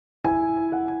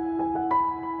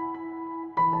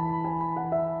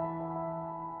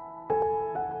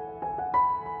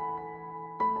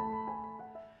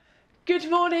Good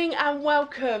morning and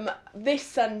welcome this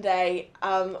Sunday.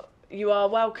 You are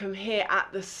welcome here at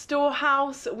the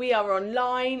Storehouse. We are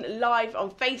online, live on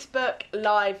Facebook,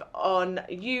 live on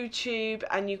YouTube,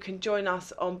 and you can join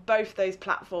us on both those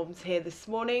platforms here this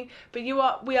morning. But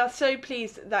we are so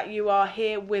pleased that you are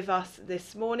here with us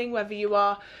this morning, whether you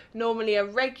are normally a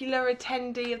regular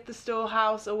attendee of the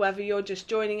Storehouse or whether you're just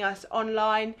joining us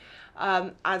online.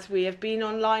 As we have been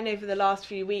online over the last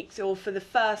few weeks, or for the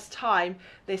first time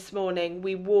this morning,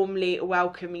 we warmly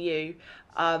welcome you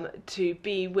to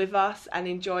be with us and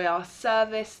enjoy our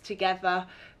service together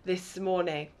this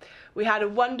morning. We had a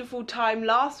wonderful time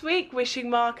last week wishing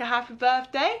Mark a happy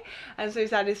birthday, and so he's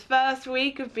had his first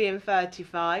week of being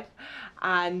 35,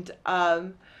 and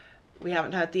we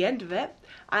haven't heard the end of it.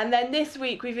 And then this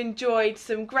week we've enjoyed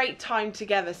some great time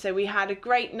together. So we had a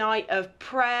great night of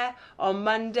prayer on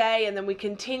Monday, and then we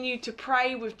continued to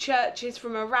pray with churches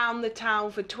from around the town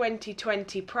for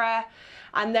 2020 prayer.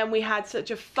 And then we had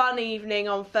such a fun evening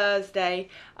on Thursday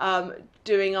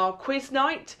doing our quiz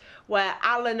night, where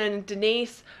Alan and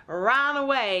Denise ran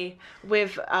away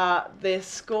with their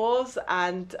scores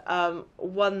and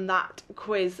won that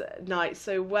quiz night.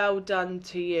 So well done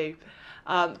to you.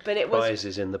 But it was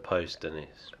prizes in the post, Denise.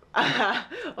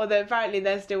 Although apparently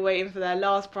they're still waiting for their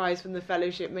last prize from the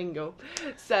fellowship mingle.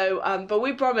 So, but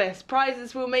we promise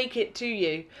prizes will make it to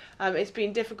you. It's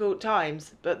been difficult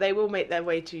times, but they will make their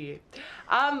way to you.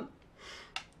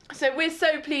 So we're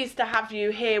so pleased to have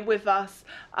you here with us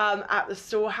at the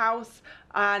Storehouse,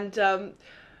 and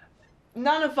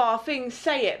none of our things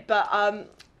say it, but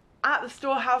at the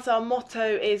Storehouse our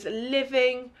motto is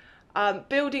living.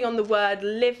 Building on the word,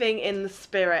 living in the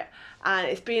spirit, and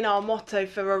it's been our motto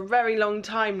for a very long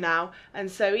time now.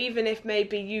 And so even if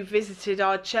maybe you visited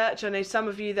our church, I know some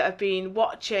of you that have been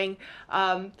watching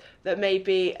that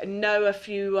maybe know a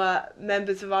few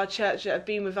members of our church that have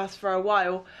been with us for a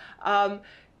while,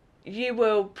 you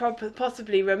will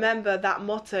possibly remember that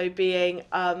motto being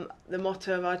the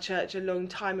motto of our church a long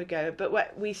time ago.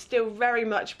 But we still very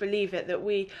much believe it, that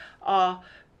we are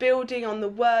building on the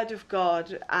word of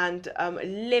God and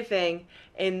living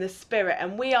in the spirit.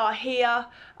 And we are here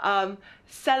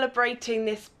celebrating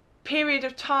this period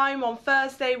of time. On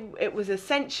Thursday it was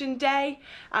Ascension Day,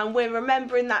 and we're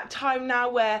remembering that time now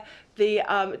where the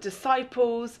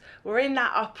disciples were in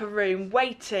that upper room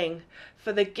waiting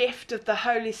for the gift of the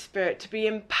Holy Spirit to be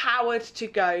empowered to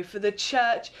go, for the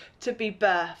church to be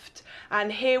birthed.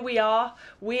 And here we are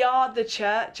the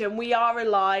church, and we are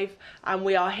alive, and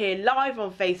we are here live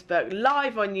on Facebook,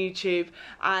 live on YouTube,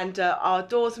 and our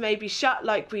doors may be shut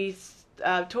like we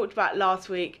talked about last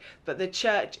week, but the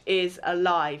church is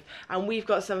alive, and we've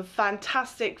got some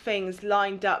fantastic things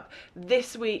lined up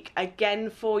this week again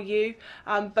for you.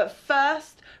 But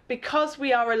first, because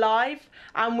we are alive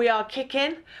and we are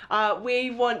kicking, we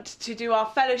want to do our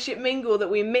fellowship mingle that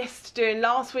we missed doing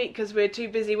last week because we were too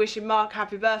busy wishing Mark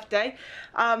happy birthday.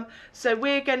 So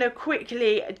we're going to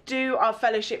quickly do our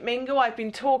fellowship mingle. I've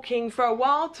been talking for a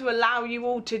while to allow you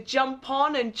all to jump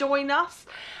on and join us.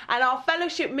 And our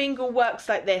fellowship mingle works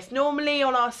like this. Normally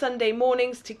on our Sunday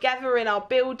mornings together in our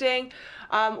building,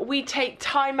 we take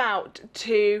time out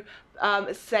to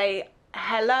say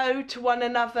hello to one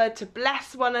another, to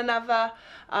bless one another,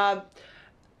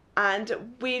 and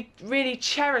we really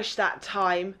cherish that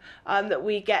time that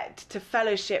we get to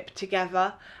fellowship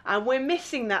together, and we're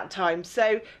missing that time.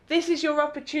 So this is your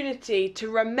opportunity to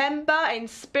remember in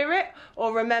spirit,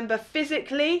 or remember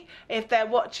physically if they're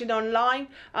watching online.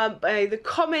 The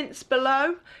comments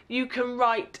below, you can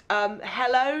write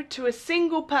hello to a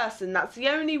single person. That's the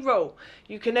only rule.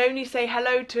 You can only say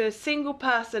hello to a single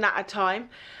person at a time,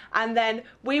 and then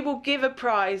we will give a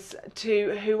prize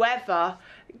to whoever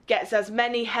gets as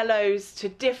many hellos to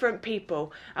different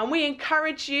people. And we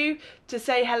encourage you to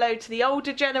say hello to the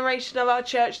older generation of our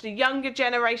church, the younger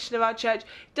generation of our church.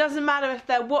 It doesn't matter if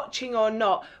they're watching or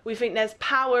not. We think there's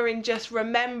power in just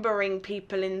remembering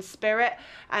people in spirit,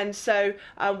 and so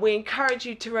we encourage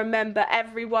you to remember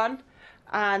everyone.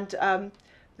 And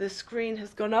the screen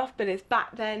has gone off, but it's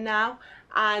back there now,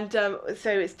 and so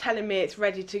it's telling me it's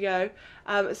ready to go.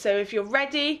 So if you're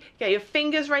ready, get your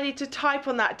fingers ready to type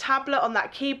on that tablet, on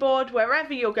that keyboard,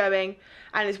 wherever you're going.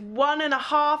 And it's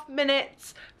 1.5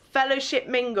 minutes fellowship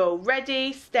mingle.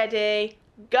 Ready, steady,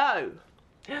 go.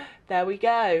 There we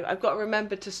go. I've got to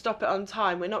remember to stop it on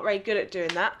time. We're not very good at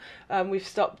doing that. We've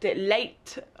stopped it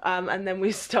late, and then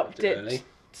we stopped it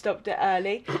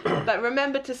early. But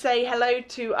remember to say hello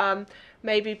to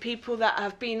maybe people that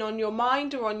have been on your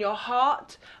mind or on your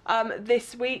heart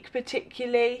this week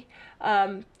particularly.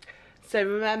 So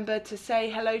remember to say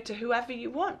hello to whoever you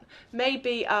want.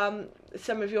 Maybe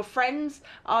some of your friends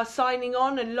are signing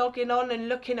on and logging on and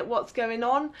looking at what's going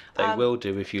on. They will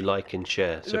do if you like and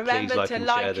share. So remember please like to and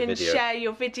like share the and video. share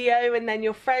your video, and then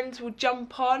your friends will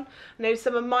jump on. I know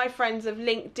some of my friends have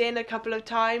linked in a couple of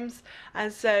times,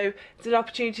 and so it's an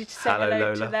opportunity to say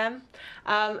hello to them.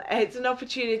 It's an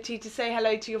opportunity to say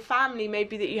hello to your family,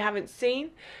 maybe that you haven't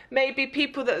seen. Maybe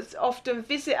people that often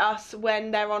visit us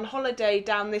when they're on holiday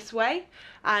down this way,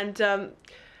 and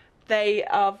they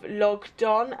have logged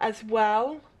on as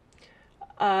well.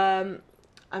 And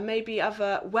maybe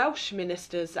other Welsh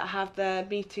ministers that have their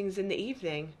meetings in the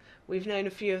evening. We've known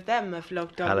a few of them have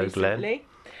logged on recently.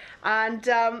 Glenn.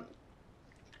 And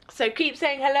so keep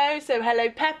saying hello. So hello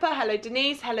Pepper, hello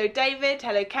Denise, hello David,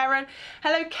 hello Karen,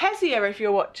 hello Kezia if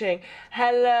you're watching.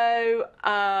 Hello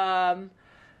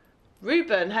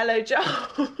Ruben, hello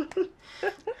Joel.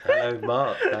 Hello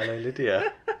Mark, hello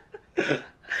Lydia.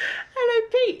 Hello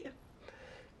Pete.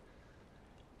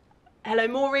 Hello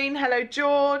Maureen, hello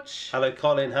George. Hello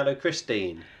Colin, hello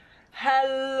Christine.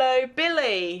 Hello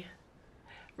Billy.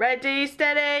 Ready,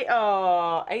 steady.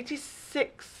 Oh,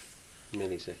 86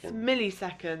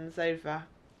 milliseconds over.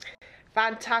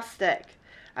 Fantastic.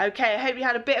 Okay, I hope you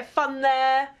had a bit of fun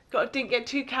there. Didn't get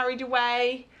too carried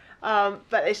away.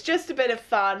 But it's just a bit of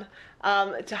fun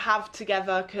to have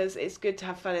together, because it's good to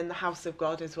have fun in the house of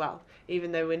God as well,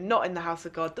 even though we're not in the house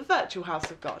of God, the virtual house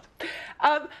of God.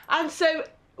 And so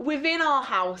within our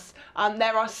house,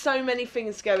 there are so many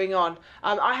things going on.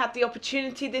 I had the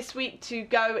opportunity this week to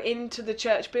go into the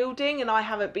church building, and I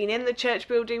haven't been in the church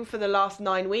building for the last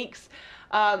 9 weeks.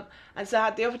 And so I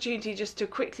had the opportunity just to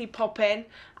quickly pop in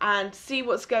and see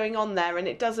what's going on there. And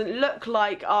it doesn't look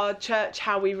like our church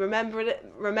how we remember it,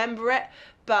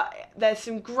 but there's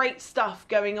some great stuff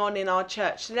going on in our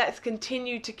church. So let's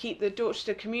continue to keep the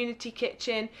Dorchester Community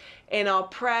Kitchen in our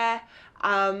prayer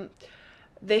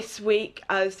this week,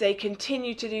 as they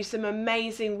continue to do some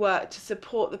amazing work to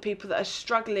support the people that are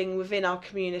struggling within our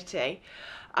community.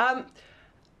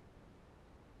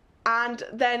 And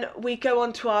then we go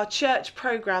on to our church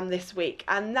program this week,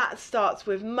 and that starts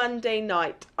with Monday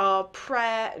night, our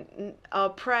prayer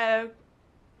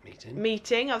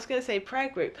meeting. I was going to say prayer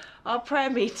group. Our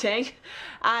prayer meeting,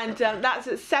 and that's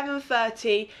at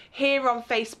 7:30 here on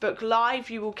Facebook Live.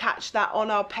 You will catch that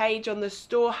on our page, on the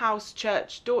Storehouse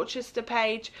Church Dorchester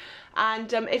page.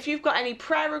 And if you've got any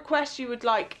prayer requests you would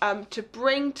like to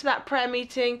bring to that prayer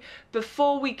meeting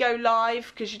before we go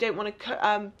live, because you don't want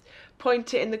to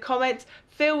point it in the comments,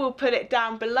 Phil will put it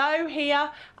down below here,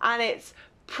 and it's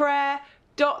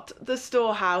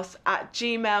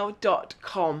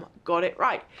prayer.thestorehouse@gmail.com. Got it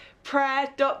right.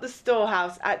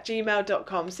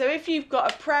 prayer.thestorehouse@gmail.com. So if you've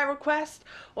got a prayer request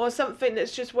or something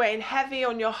that's just weighing heavy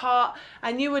on your heart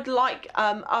and you would like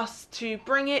us to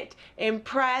bring it in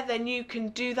prayer, then you can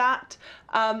do that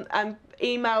and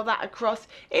email that across.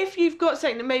 If you've got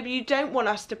something that maybe you don't want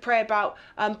us to pray about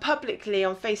publicly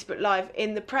on Facebook Live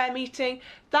in the prayer meeting,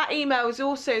 that email is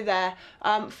also there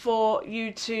for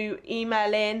you to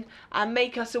email in and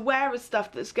make us aware of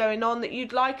stuff that's going on that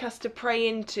you'd like us to pray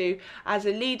into as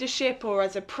a leadership or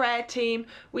as a prayer team.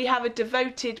 We have a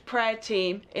devoted prayer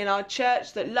team in our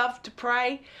church that love to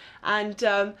pray, and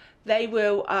they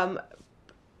will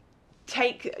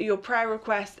take your prayer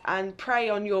request and pray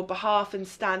on your behalf and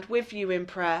stand with you in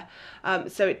prayer,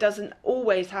 so it doesn't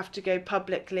always have to go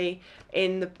publicly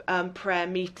in the prayer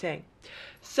meeting.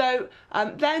 So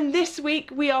then this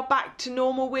week we are back to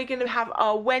normal. We're going to have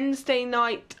our Wednesday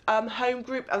night home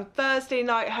group and Thursday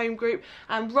night home group,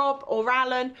 and Rob or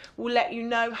Alan will let you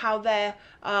know how they're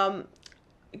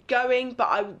going, but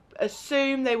I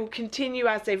assume they will continue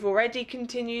as they've already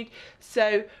continued.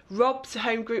 So Rob's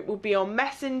home group will be on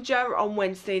Messenger on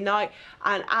Wednesday night,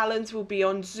 and Alan's will be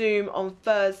on Zoom on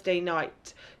Thursday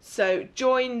night. So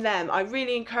join them. I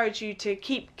really encourage you to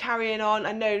keep carrying on.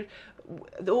 I know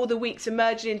all the weeks are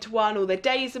merging into one, all the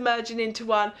days are merging into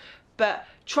one, but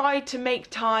try to make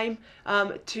time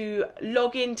to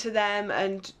log into them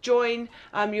and join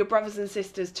your brothers and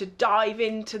sisters to dive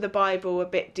into the Bible a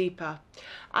bit deeper.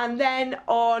 And then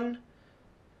on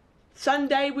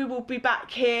Sunday we will be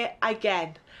back here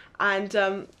again,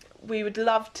 and we would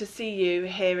love to see you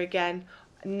here again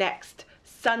next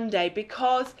Sunday,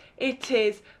 because it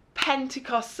is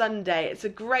Pentecost Sunday. It's a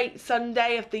great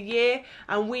Sunday of the year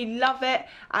and we love it,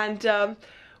 and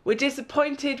we're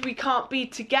disappointed we can't be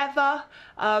together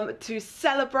to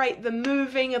celebrate the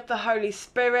moving of the Holy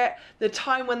Spirit, the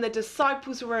time when the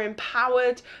disciples were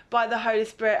empowered by the Holy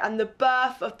Spirit and the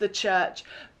birth of the church.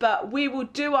 But we will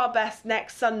do our best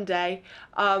next Sunday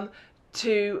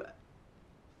to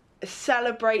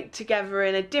celebrate together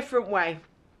in a different way.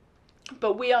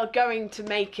 but we are going to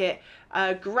make it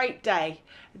a great day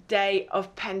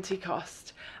of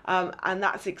Pentecost, and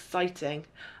that's exciting.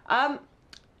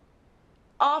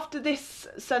 After this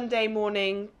Sunday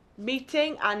morning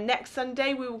meeting and next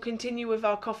Sunday, we will continue with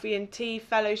our coffee and tea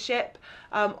fellowship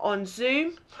on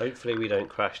Zoom. Hopefully we don't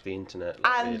crash the internet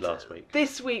like we did last week.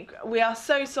 This week, we are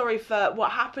so sorry for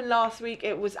what happened last week.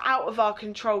 It was out of our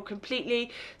control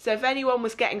completely. So if anyone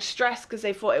was getting stressed because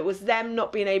they thought it was them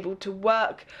not being able to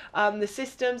work the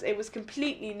systems, it was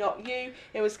completely not you.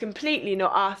 It was completely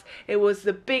not us. It was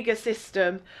the bigger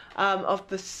system of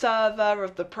the server,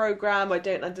 of the program. I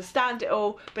don't understand it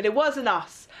all, but it wasn't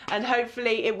us. And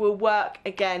hopefully it will work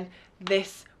again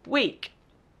this week.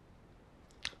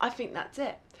 I think that's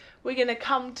it. We're going to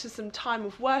come to some time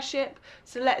of worship.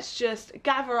 So let's just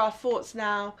gather our thoughts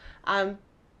now and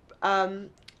come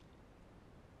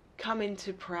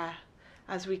into prayer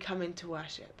as we come into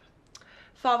worship.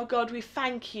 Father God, we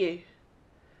thank you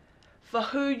for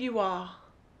who you are.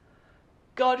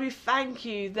 God, we thank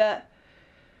you that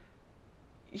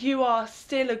you are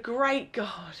still a great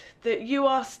God, that you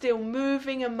are still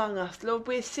moving among us. Lord,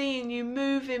 we're seeing you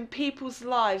move in people's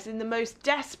lives in the most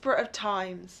desperate of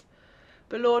times.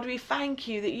 But Lord, we thank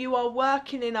you that you are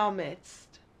working in our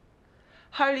midst.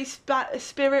 Holy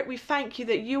Spirit, we thank you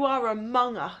that you are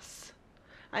among us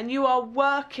and you are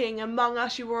working among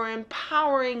us. You are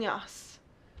empowering us.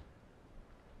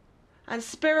 And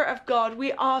Spirit of God,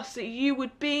 we ask that you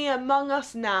would be among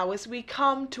us now as we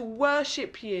come to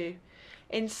worship you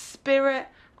in spirit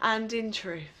and in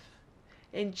truth.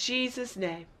 In Jesus'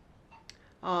 name,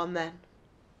 amen.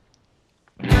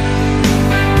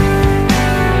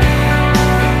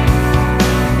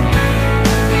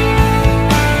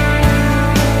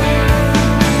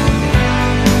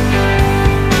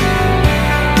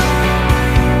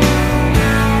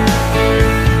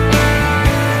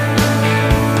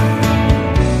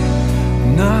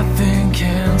 Nothing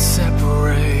can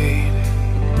separate.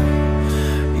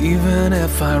 Even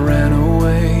if I ran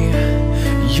away,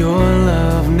 your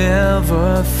love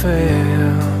never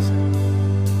fails.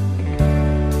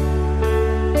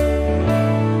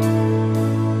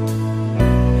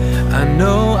 I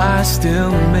know I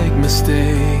still make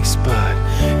mistakes, but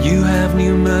you have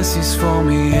new mercies for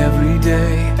me every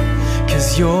day,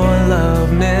 'cause your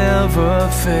love never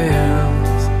fails.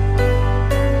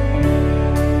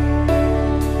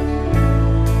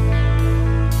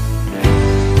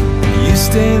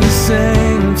 Stay the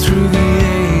same through the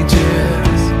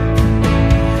ages.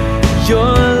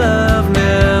 Your love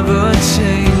never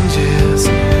changes.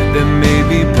 There may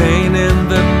be pain in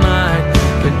the night,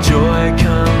 but joy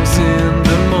comes in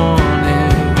the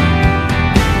morning.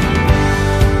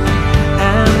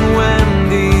 And when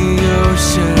the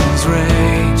oceans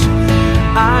rage,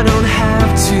 I don't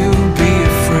have to be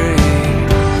afraid,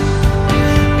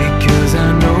 because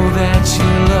I know that you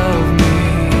love me.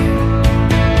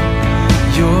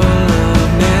 Your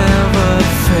love never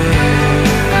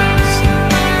fails.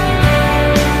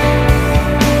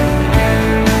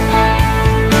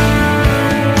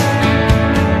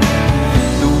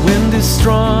 The wind is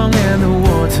strong and the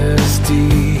water's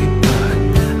deep, but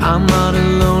I'm not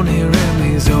alone here in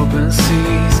these open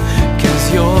seas, 'cause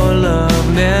your love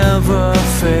never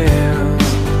fails.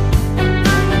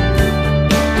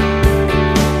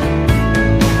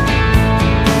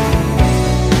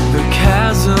 The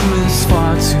chasm is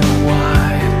far too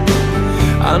wide.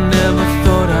 I never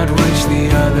thought I'd reach the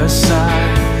other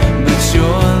side, but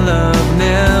your love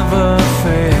never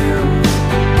fails.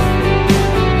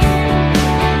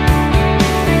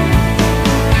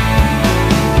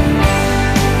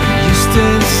 You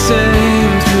stay the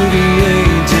same through the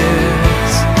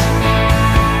ages.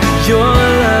 Your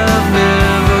love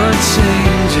never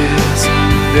changes.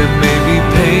 There may be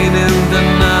pain in the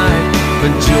night,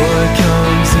 but joy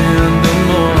comes in the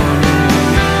morning.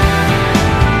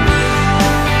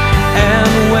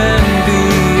 And when the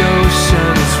ocean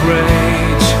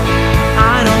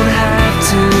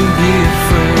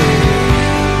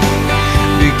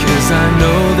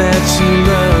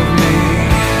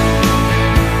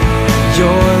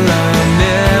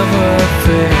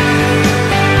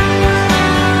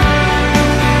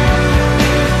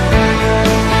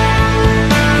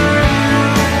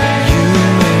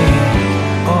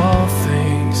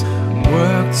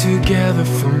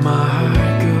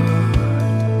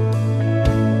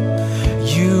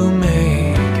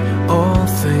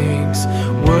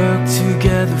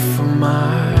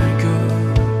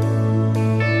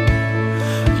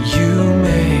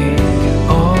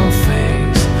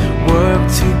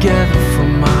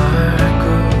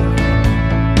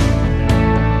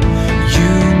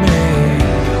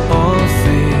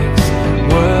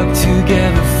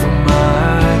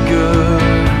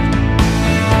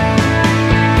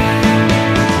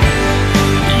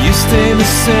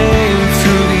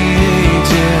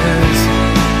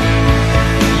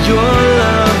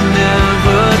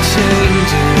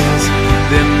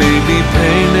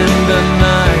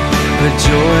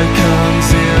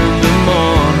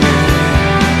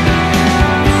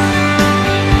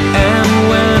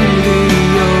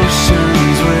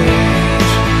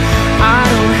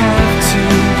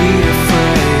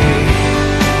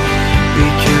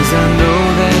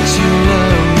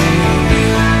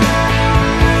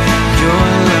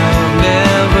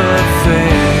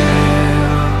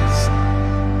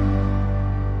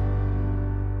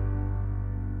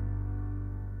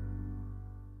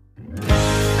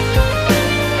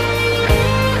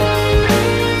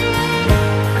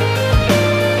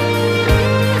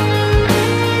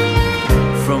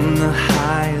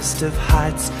highest of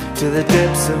heights to the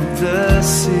depths of the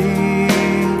sea.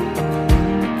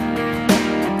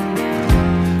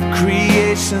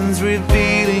 Creation's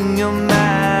revealing your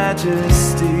majesty.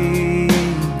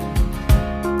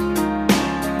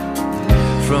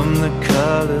 From the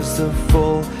colors of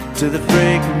fall to the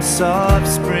fragrance of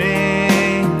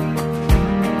spring,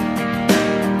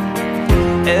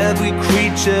 every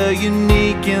creature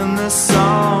unique in the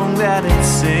song that it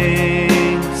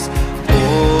sings,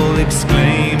 all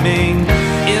exclaiming,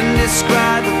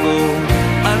 indescribable,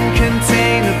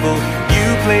 uncontainable. You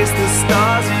place the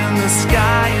stars in the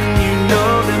sky and you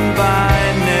know them by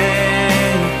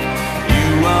name. You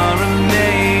are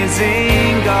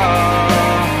amazing,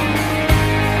 God.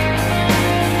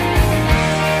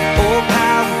 All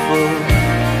powerful,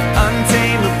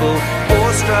 untamable,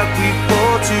 awestruck we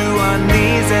fall to our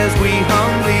knees as we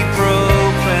humbly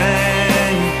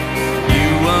proclaim.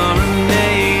 You are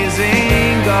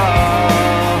amazing,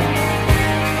 God.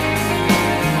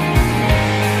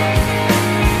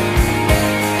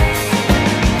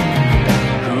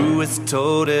 Who has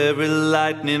told every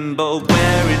lightning bolt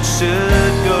where it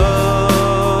should go,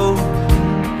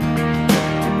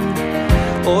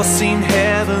 or seen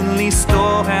heavenly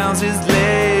storehouses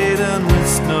laden with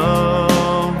snow?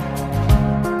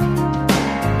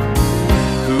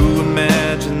 Who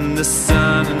imagined the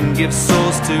sun and gives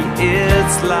source to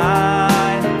its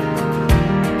light,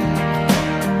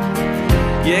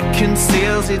 yet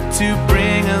conceals it to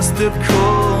bring us the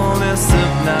coolness of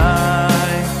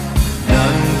night?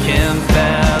 None can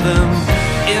fathom,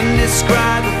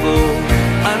 indescribable,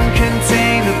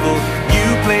 uncontainable. You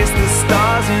place the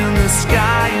stars in the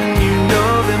sky and you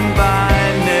know them by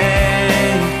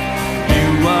name. You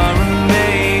are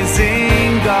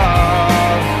amazing,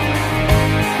 God.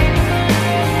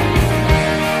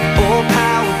 All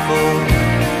powerful,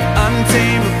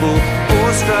 untamable,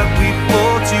 awestruck we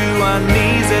fall to our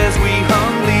knees as we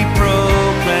humbly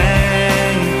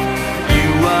proclaim. You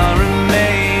are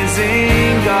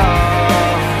amazing,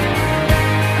 God.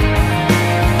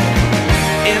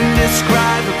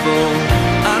 Indescribable,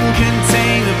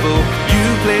 uncontainable. You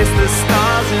place the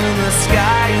stars in the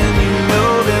sky and you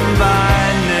know them by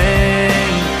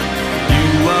name. You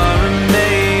are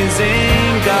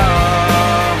amazing,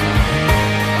 God.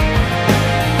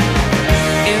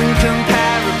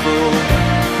 Incomparable,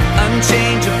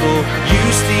 unchangeable. You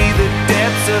see the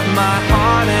depths of my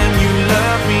heart and you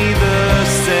love me the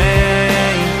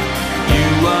same. You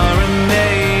are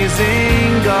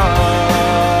amazing,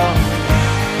 God.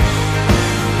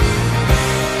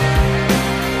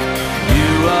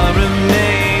 You are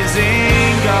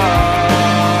amazing, God.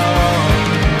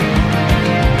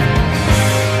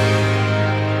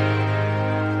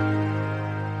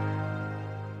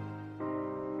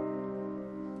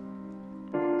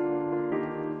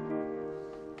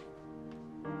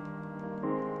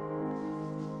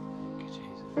 Thank you,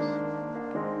 Jesus.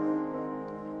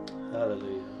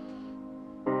 Hallelujah.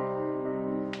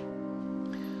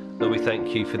 Lord, we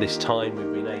thank you for this time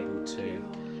we've been able to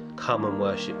come and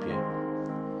worship you.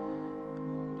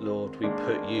 Lord, we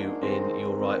put you in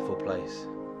your rightful place.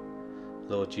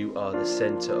 Lord, you are the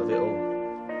centre of it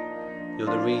all.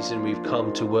 You're the reason we've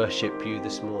come to worship you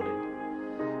this morning.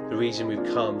 The reason we've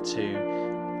come to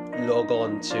log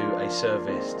on to a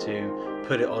service, to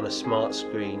put it on a smart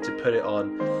screen, to put it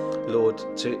on, Lord,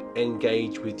 to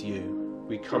engage with you.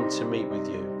 We come to meet with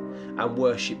you and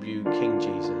worship you, King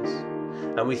Jesus.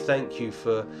 And we thank you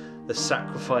for the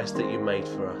sacrifice that you made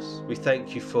for us. We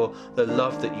thank you for the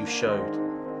love that you showed.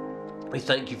 We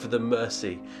thank you for the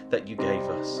mercy that you gave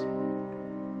us.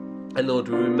 And Lord,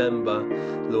 we remember,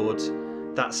 Lord,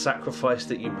 that sacrifice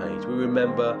that you made. We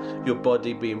remember your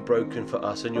body being broken for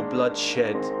us and your blood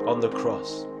shed on the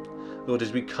cross. Lord,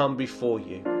 as we come before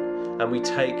you and we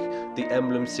take the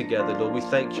emblems together, Lord, we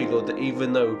thank you, Lord, that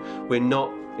even though we're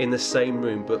not in the same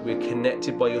room, but we're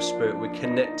connected by your Spirit, we're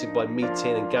connected by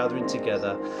meeting and gathering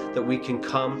together, that we can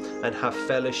come and have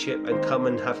fellowship and come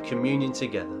and have communion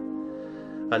together.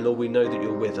 And Lord, we know that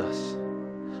you're with us.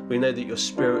 We know that your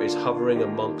Spirit is hovering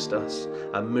amongst us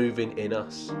and moving in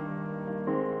us.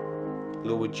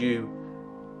 Lord, would you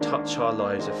touch our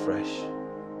lives afresh?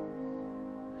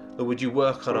 Lord, would you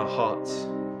work on our hearts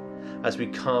as we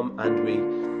come and we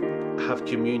have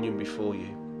communion before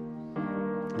you?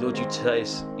 Lord, you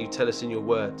tell us in your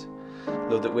word,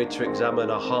 Lord, that we're to examine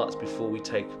our hearts before we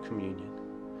take communion.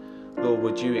 Lord,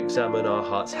 would you examine our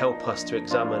hearts? Help us to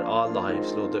examine our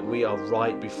lives, Lord, that we are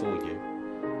right before you.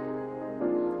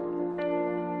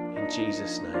 In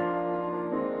Jesus' name.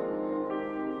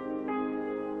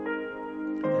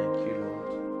 Thank you,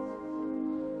 Lord.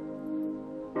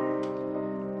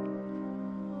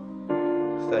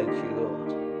 Thank you,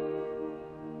 Lord.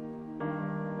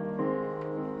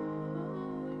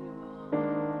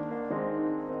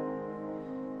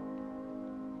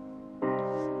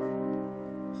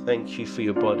 Thank you for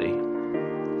your body,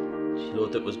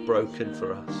 Lord, that was broken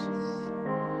for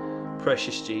us.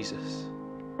 Precious Jesus,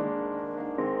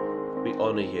 we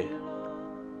honour you.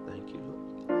 Thank you, Lord.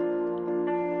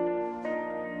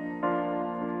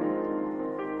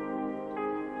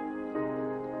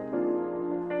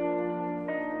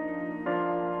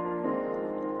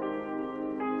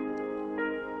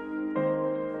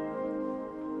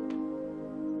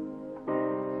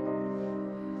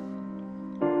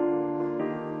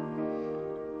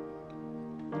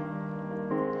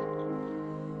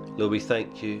 Lord, we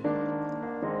thank you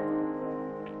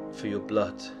for your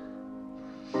blood,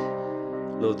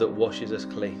 Lord, that washes us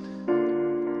clean,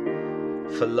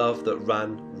 for love that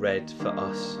ran red for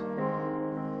us.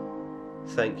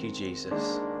 Thank you,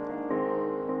 Jesus.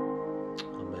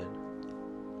 Amen.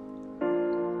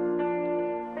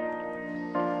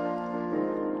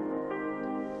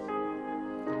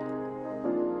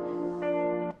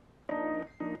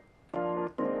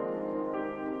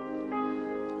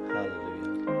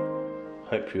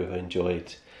 Hope you have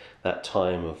enjoyed that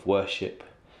time of worship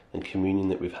and communion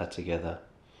that we've had together.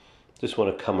 Just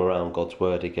want to come around God's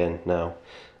word again now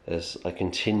as I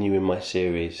continue in my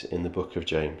series in the book of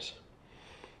James.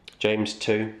 James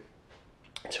 2,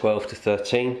 12 to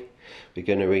 13, we're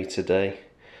going to read today.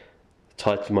 The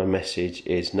title of my message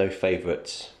is No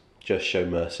Favourites, Just Show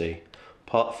Mercy,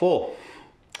 Part 4.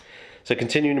 So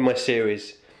continuing in my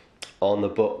series on the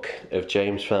book of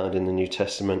James found in the New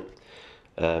Testament,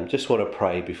 just want to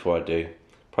pray before I do.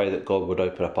 Pray that God would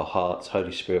open up our hearts,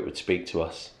 Holy Spirit would speak to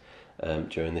us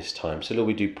during this time. So Lord,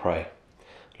 we do pray.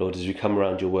 Lord, as we come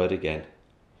around your word again,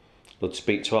 Lord,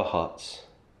 speak to our hearts,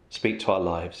 speak to our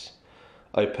lives.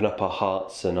 Open up our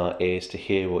hearts and our ears to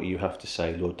hear what you have to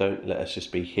say. Lord, don't let us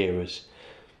just be hearers,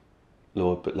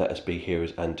 Lord, but let us be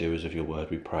hearers and doers of your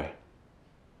word, we pray.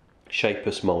 Shape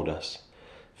us, mould us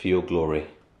for your glory.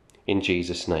 In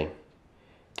Jesus' name,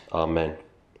 amen.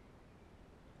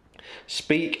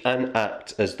 Speak and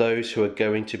act as those who are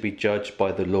going to be judged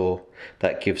by the law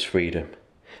that gives freedom,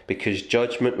 because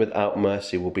judgment without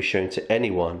mercy will be shown to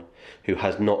anyone who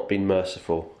has not been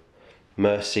merciful.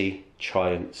 Mercy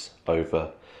triumphs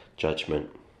over judgment.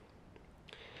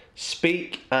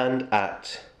 Speak and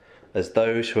act as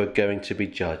those who are going to be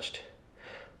judged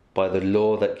by the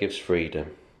law that gives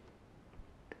freedom.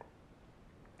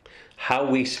 How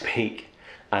we speak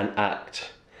and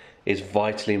act is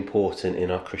vitally important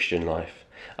in our Christian life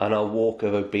and our walk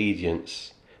of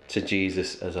obedience to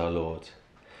Jesus as our Lord.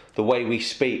 The way we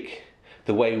speak,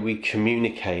 the way we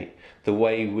communicate, the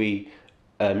way we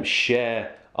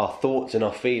share our thoughts and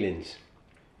our feelings,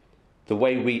 the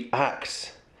way we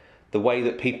act, the way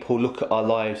that people look at our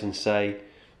lives and say,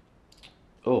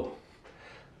 oh,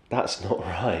 that's not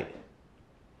right.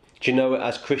 Do you know,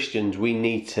 as Christians, we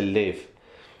need to live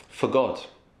for God.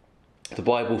 The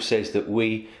Bible says that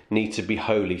we need to be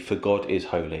holy, for God is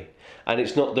holy. And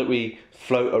it's not that we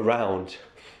float around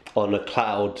on a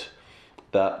cloud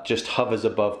that just hovers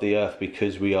above the earth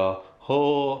because we are,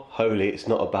 holy. It's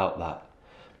not about that.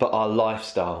 But our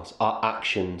lifestyles, our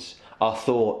actions, our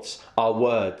thoughts, our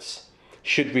words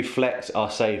should reflect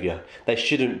our Saviour. They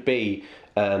shouldn't be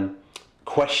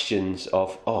questions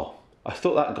of, I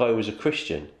thought that guy was a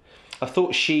Christian. I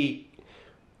thought she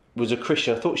was a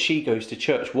Christian. I thought she goes to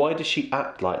church. Why does she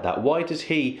act like that? Why does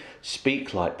he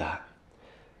speak like that?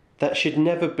 That should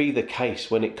never be the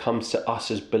case when it comes to us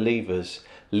as believers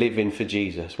living for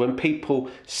Jesus. When people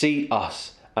see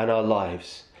us and our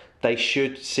lives, they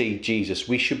should see Jesus.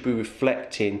 We should be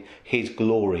reflecting his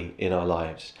glory in our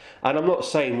lives. And I'm not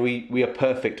saying we are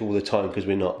perfect all the time, because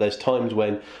we're not. There's times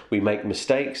when we make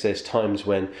mistakes. There's times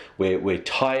when we're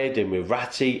tired and we're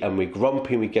ratty and we're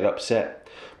grumpy and we get upset.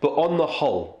 But on the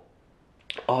whole,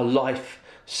 our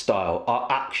lifestyle,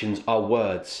 our actions, our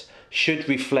words should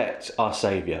reflect our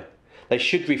Saviour. They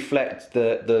should reflect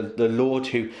the Lord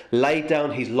who laid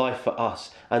down his life for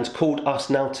us and called us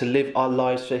now to live our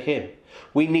lives for him.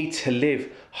 We need to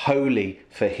live holy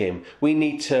for him. We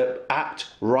need to act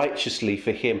righteously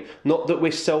for him. Not that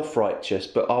we're self-righteous,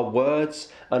 but our words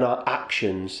and our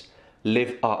actions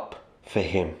live up for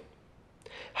him.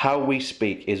 How we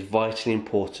speak is vitally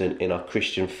important in our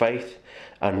Christian faith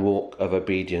and walk of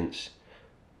obedience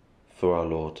for our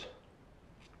Lord.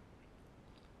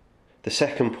 The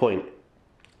second point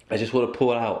I just want to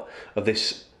pull out of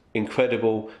this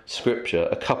incredible scripture,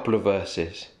 a couple of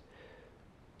verses.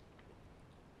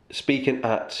 Speak and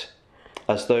act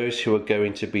as those who are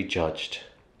going to be judged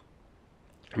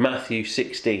Matthew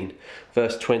 16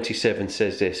 verse 27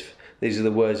 says this. These are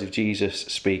the words of Jesus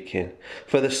speaking.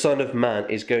 For the Son of Man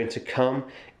is going to come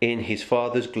in his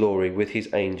Father's glory with his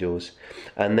angels,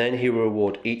 and then he will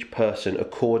reward each person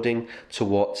according to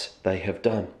what they have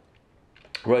done.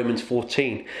 Romans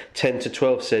 14,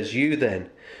 10-12 says, You then,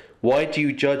 why do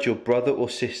you judge your brother or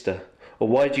sister? Or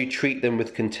why do you treat them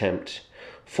with contempt?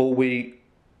 For we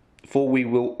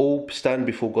will all stand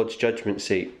before God's judgment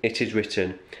seat. It is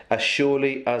written, As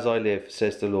surely as I live,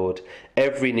 says the Lord,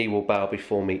 every knee will bow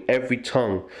before me, every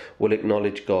tongue will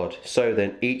acknowledge God. So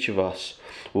then each of us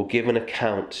will give an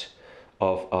account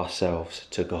of ourselves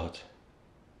to God.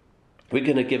 We're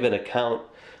going to give an account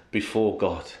before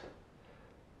God.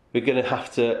 We're going to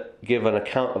have to give an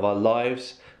account of our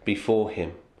lives before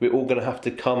Him. We're all going to have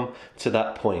to come to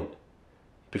that point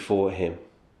before Him.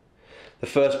 The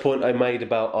first point I made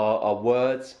about our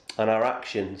words and our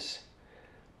actions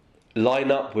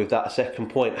line up with that second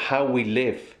point, how we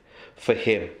live for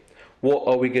Him. What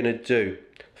are we going to do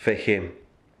for Him?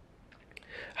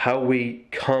 How we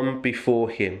come before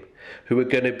Him, who are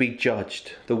going to be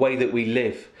judged, the way that we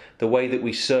live, the way that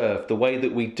we serve, the way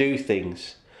that we do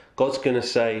things. God's going to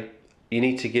say, you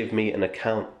need to give me an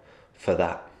account for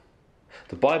that.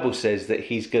 The Bible says that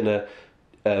He's going to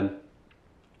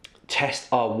test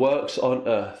our works on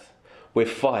earth with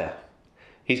fire.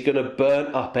 He's going to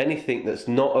burn up anything that's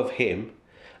not of Him,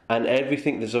 and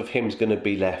everything that's of Him is going to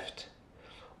be left.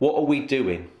 What are we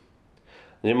doing?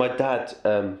 You know, my dad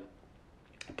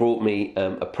brought me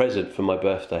a present for my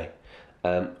birthday,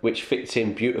 which fits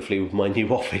in beautifully with my new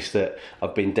office that's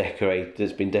been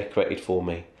decorated for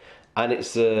me. And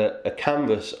it's a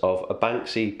canvas of a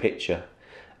Banksy picture,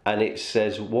 and it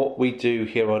says, what we do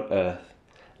here on earth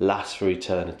lasts for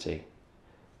eternity.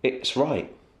 It's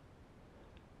right.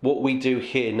 What we do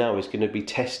here now is going to be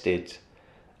tested,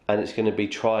 and it's going to be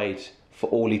tried for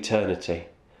all eternity.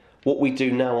 What we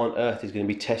do now on earth is going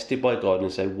to be tested by God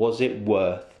and say, was it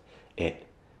worth it?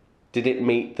 Did it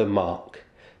meet the mark?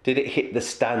 Did it hit the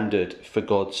standard for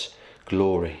God's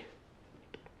glory?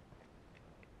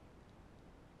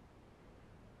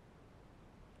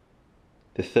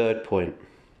 The third point,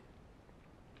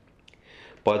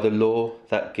 by the law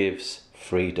that gives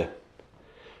freedom.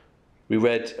 We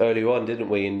read earlier on, didn't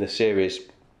we, in the series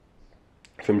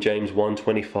from James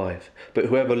 1:25. But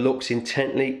whoever looks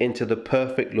intently into the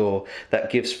perfect law that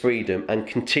gives freedom and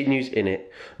continues in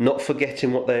it, not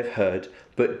forgetting what they have heard,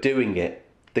 but doing it,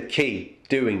 the key,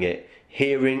 doing it,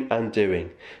 hearing and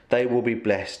doing, they will be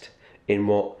blessed in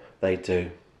what they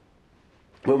do.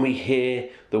 When we hear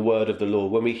the word of the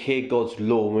Lord, when we hear God's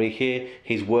law, when we hear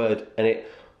His word, and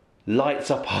it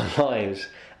lights up our lives,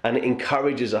 and it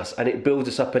encourages us, and it builds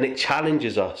us up, and it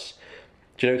challenges us.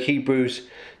 Do you know, Hebrews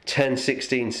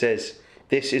 10:16 says,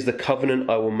 this is the covenant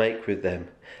I will make with them.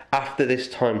 After this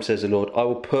time, says the Lord, I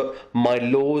will put my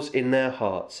laws in their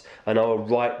hearts, and I will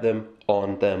write them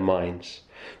on their minds.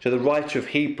 So the writer of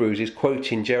Hebrews is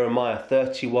quoting Jeremiah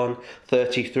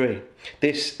 31:33.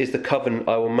 This is the covenant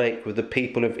I will make with the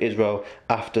people of Israel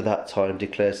after that time,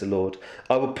 declares the Lord.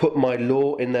 I will put my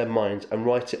law in their minds and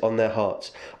write it on their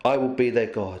hearts. I will be their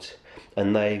God,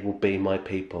 and they will be my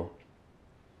people.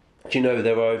 Do you know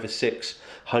there are over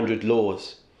 600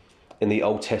 laws in the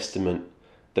Old Testament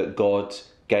that God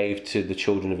gave to the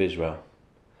children of Israel?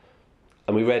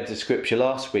 And we read the scripture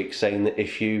last week saying that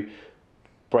if you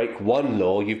break one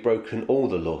law, you've broken all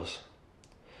the laws.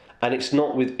 And it's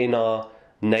not within our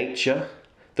nature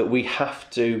that we have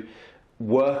to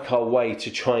work our way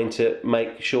to trying to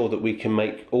make sure that we can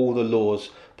make all the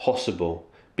laws possible,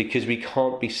 because we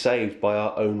can't be saved by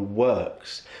our own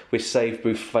works. We're saved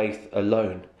through faith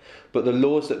alone. But the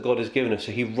laws that God has given us,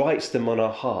 so He writes them on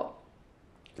our heart.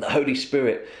 The Holy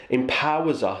Spirit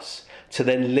empowers us to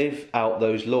then live out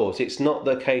those laws. It's not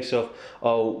the case of,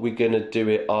 oh, we're going to do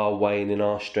it our way and in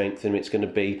our strength, and it's going to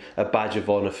be a badge of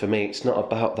honour for me. It's not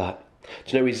about that.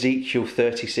 Do you know Ezekiel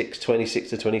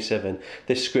 36:26-27?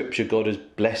 This scripture God has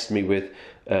blessed me with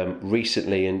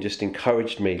recently and just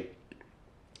encouraged me,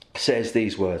 says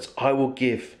these words, I will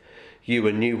give you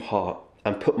a new heart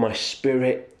and put my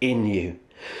spirit in you.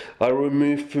 I will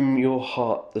remove from you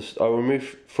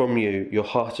your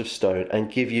heart of stone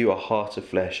and give you a heart of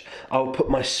flesh. I will put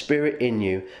my spirit in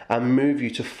you and move you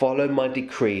to follow my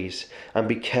decrees and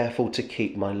be careful to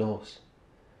keep my laws.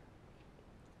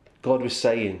 God was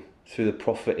saying through the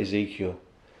prophet Ezekiel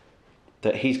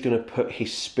that He's going to put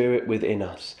His spirit within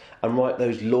us and write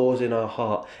those laws in our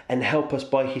heart and help us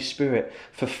by His spirit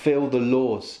fulfill the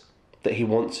laws that He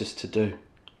wants us to do.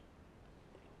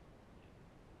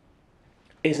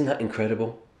 Isn't that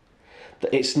incredible?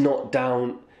 That it's not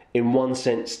down in one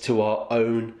sense to our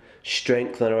own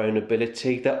strength and our own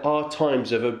ability. There are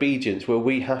times of obedience where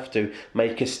we have to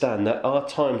make a stand. There are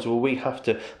times where we have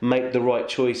to make the right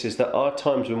choices. There are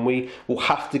times when we will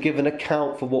have to give an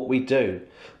account for what we do.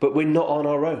 But we're not on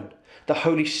our own. The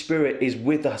Holy Spirit is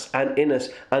with us and in us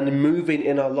and moving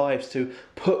in our lives to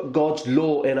put God's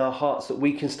law in our hearts, that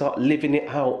we can start living it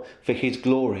out for His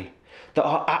glory. That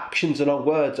our actions and our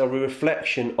words are a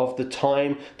reflection of the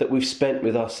time that we've spent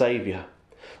with our Saviour.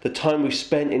 The time we've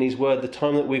spent in His Word, the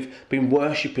time that we've been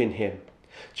worshipping Him.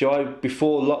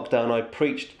 Before lockdown, I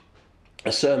preached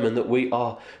a sermon that we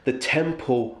are the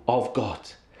temple of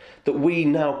God. That we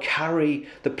now carry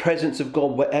the presence of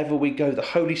God wherever we go. The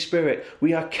Holy Spirit,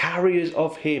 we are carriers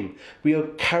of Him. We are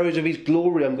carriers of His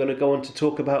glory, I'm going to go on to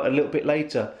talk about a little bit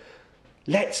later.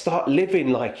 Let's start living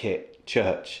like it,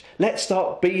 church. Let's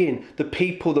start being the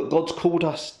people that God's called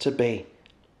us to be.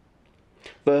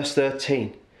 Verse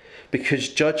 13. Because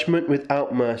judgment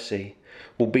without mercy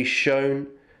will be shown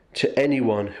to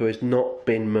anyone who has not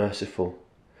been merciful.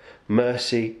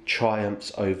 Mercy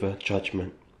triumphs over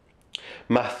judgment.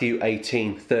 Matthew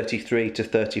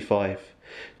 18:33-35.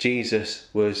 Jesus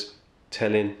was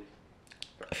telling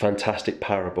a fantastic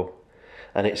parable.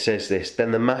 And it says this: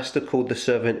 Then the master called the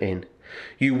servant in.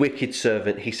 You wicked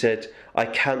servant, he said, I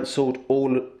cancelled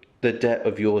all the debt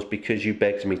of yours because you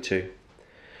begged me to.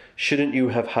 Shouldn't you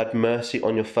have had mercy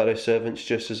on your fellow servants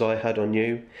just as I had on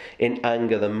you? In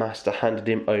anger, the master handed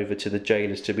him over to the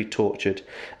jailers to be tortured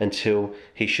until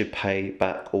he should pay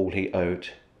back all he owed.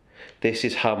 This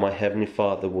is how my heavenly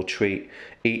Father will treat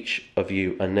each of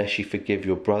you unless you forgive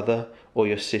your brother or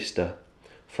your sister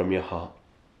from your heart.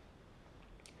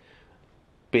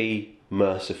 Be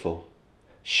merciful.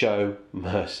 Show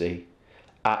mercy.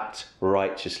 Act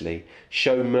righteously.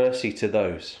 Show mercy to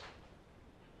those.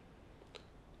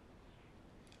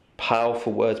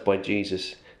 Powerful words by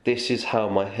Jesus. This is how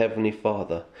my heavenly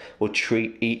Father will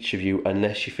treat each of you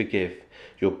unless you forgive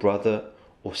your brother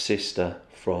or sister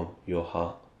from your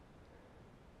heart.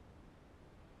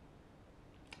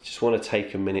 Just want to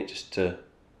take a minute just to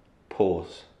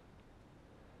pause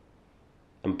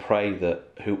and pray that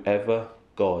whoever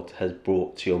God has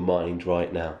brought to your mind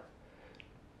right now,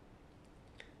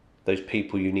 those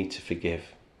people you need to forgive.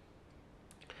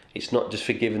 It's not just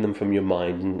forgiving them from your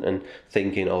mind and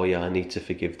thinking, oh yeah, I need to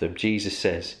forgive them. Jesus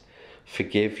says,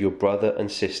 forgive your brother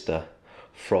and sister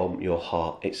from your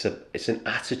heart. It's an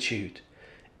attitude.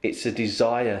 It's a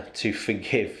desire to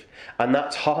forgive. And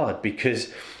that's hard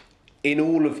because in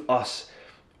all of us,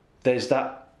 there's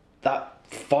that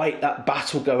fight, that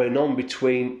battle going on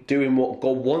between doing what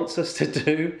God wants us to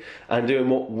do and doing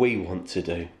what we want to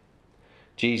do.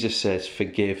 Jesus says,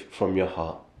 forgive from your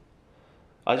heart.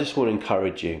 I just want to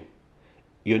encourage you.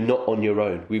 You're not on your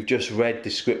own. We've just read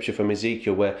the scripture from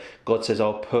Ezekiel where God says,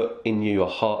 I'll put in you a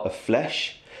heart of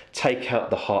flesh, take out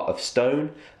the heart of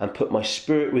stone, and put my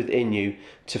spirit within you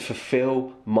to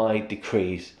fulfill my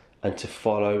decrees and to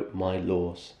follow my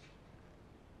laws.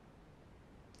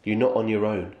 You're not on your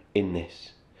own in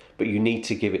this, but you need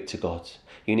to give it to God.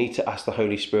 You need to ask the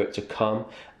Holy Spirit to come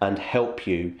and help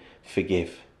you forgive.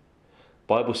 The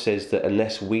Bible says that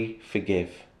unless we forgive,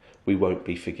 we won't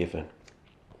be forgiven.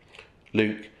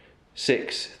 Luke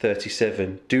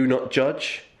 6:37. Do not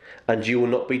judge, and you will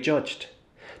not be judged.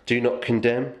 Do not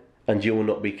condemn, and you will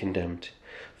not be condemned.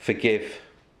 Forgive,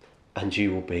 and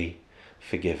you will be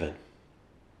forgiven.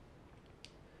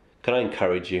 Can I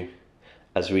encourage you,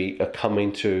 as we are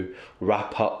coming to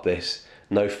wrap up this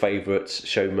no favourites,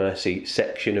 show mercy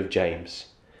section of James,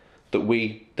 that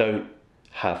we don't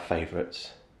have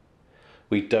favourites.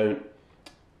 We don't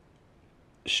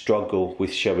struggle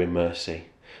with showing mercy.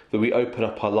 That we open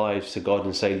up our lives to God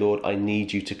and say, Lord, I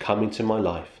need you to come into my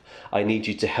life. I need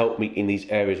you to help me in these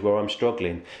areas where I'm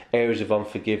struggling. Areas of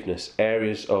unforgiveness,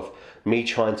 areas of me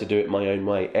trying to do it my own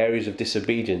way, areas of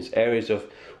disobedience, areas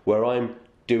of where I'm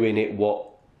doing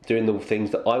the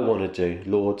things that I want to do.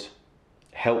 Lord,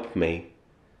 help me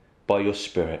by your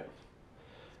Spirit.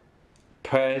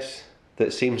 Prayers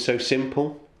that seem so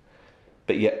simple,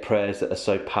 but yet prayers that are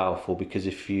so powerful, because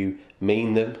if you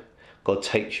mean them, God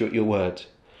takes you at your word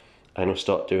and will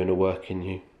start doing a work in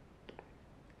you.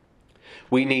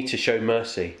 We need to show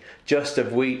mercy, just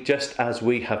as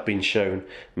we have been shown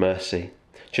mercy.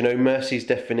 Do you know mercy's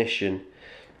definition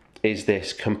is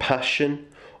this: compassion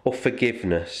or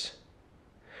forgiveness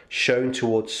shown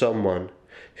towards someone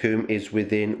whom is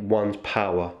within one's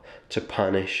power to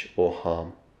punish or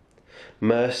harm.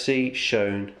 Mercy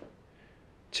shown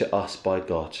to us by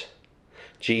God.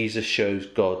 Jesus shows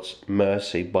God's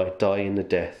mercy by dying the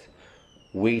death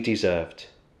we deserved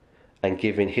and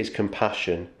giving his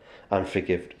compassion and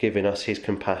giving us his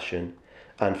compassion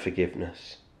and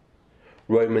forgiveness.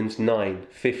 Romans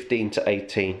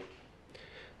 9:15-18.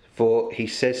 For he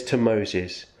says to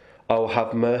Moses, I will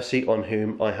have mercy on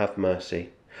whom I have mercy.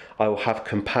 I will have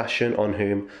compassion on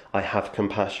whom I have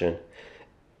compassion.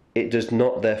 It does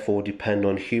not therefore depend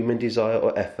on human desire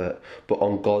or effort, but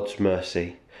on God's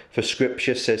mercy. For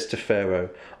Scripture says to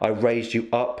Pharaoh, I raised you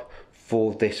up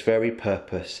for this very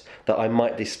purpose, that I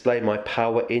might display my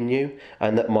power in you,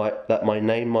 and that my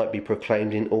name might be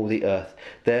proclaimed in all the earth.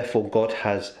 Therefore God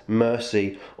has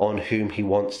mercy on whom he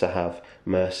wants to have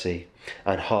mercy,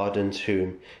 and hardens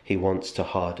whom he wants to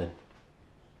harden.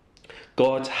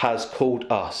 God has called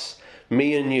us,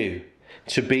 me and you,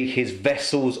 to be his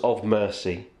vessels of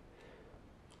mercy.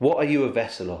 What are you a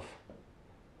vessel of?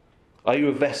 Are you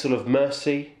a vessel of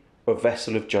mercy or a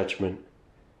vessel of judgment?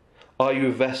 Are you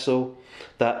a vessel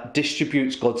that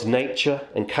distributes God's nature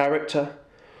and character?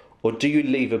 Or do you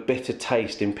leave a bitter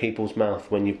taste in people's mouth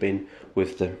when you've been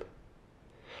with them?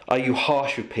 Are you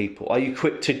harsh with people? Are you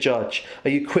quick to judge?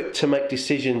 Are you quick to make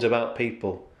decisions about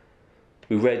people?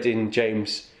 We read in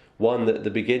James 1 at the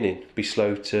beginning, be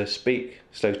slow to speak,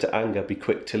 slow to anger, be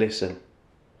quick to listen.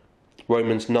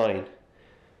 Romans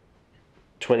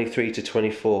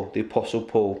 9:23-24, the Apostle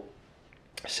Paul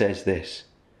says this,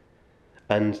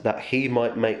 and that he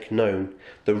might make known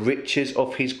the riches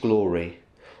of his glory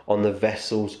on the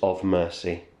vessels of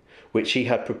mercy, which he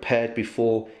had prepared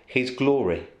beforehand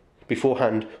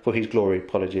for his glory,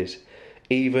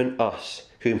 even us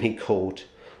whom he called,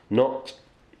 not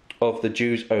of the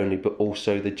Jews only, but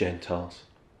also the Gentiles.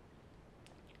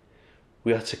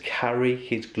 We are to carry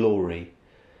his glory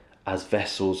as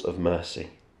vessels of mercy.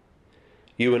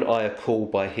 You and I are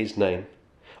called by his name,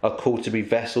 are called to be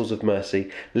vessels of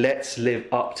mercy. Let's live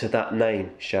up to that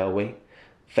name, shall we?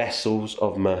 Vessels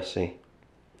of mercy.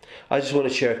 I just want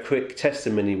to share a quick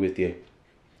testimony with you.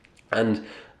 And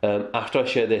after I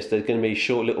share this, there's going to be a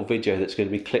short little video that's going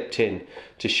to be clipped in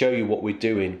to show you what we're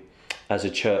doing as a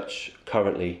church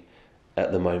currently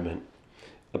at the moment.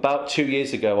 About 2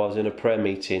 years ago, I was in a prayer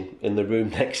meeting in the room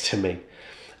next to me,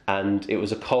 and it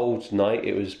was a cold night.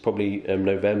 It was probably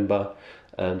November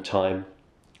time,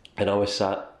 and I was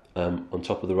sat on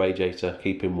top of the radiator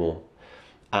keeping warm,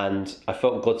 and I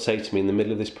felt God say to me in the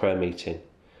middle of this prayer meeting,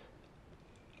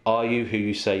 are you who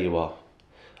you say you are?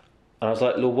 And I was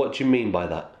like, Lord, what do you mean by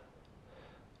that?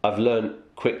 I've learned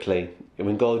quickly,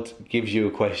 when God gives you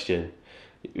a question,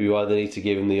 you either need to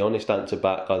give him the honest answer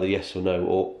back, either yes or no,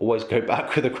 or always go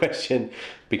back with a question,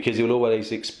 because he will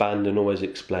always expand and always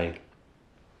explain.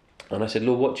 And I said,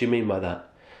 Lord, what do you mean by that?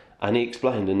 And he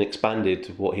explained and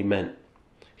expanded what he meant.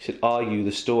 He said, are you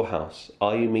the storehouse?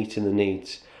 Are you meeting the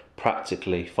needs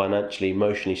practically, financially,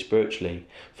 emotionally, spiritually,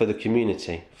 for the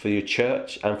community, for your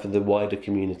church and for the wider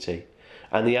community?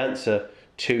 And the answer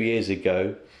 2 years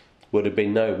ago would have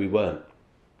been no, we weren't.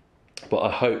 But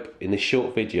I hope in this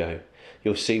short video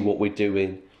you'll see what we're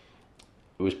doing.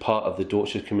 It was part of the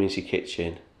Dorchester Community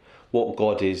Kitchen, what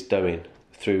God is doing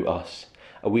through us.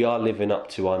 And we are living up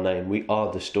to our name. We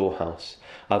are the storehouse.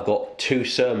 I've got 2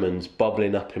 sermons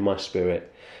bubbling up in my spirit.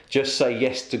 Just say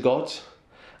yes to God,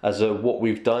 as what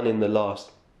we've done in the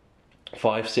last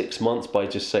 5-6 months by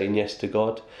just saying yes to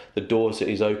God, the doors that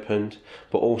he's opened,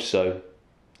 but also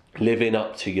living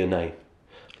up to your name.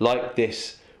 Like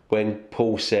this, when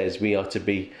Paul says we are to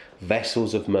be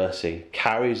vessels of mercy,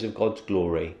 carriers of God's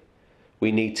glory,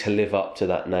 we need to live up to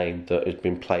that name that has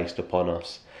been placed upon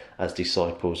us as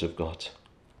disciples of God.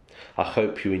 I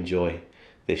hope you enjoy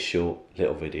this short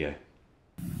little video.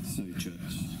 So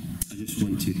church, I just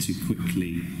wanted to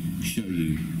quickly show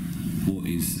you what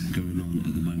is going on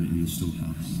at the moment in the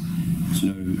storehouse. So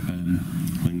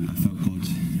when I felt God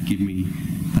give me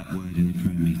that word in the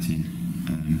prayer meeting a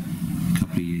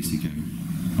couple of years ago,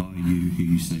 are you who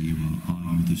you say you are?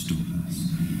 Are you the storehouse?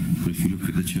 But if you look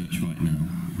at the church right now,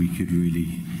 we could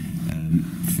really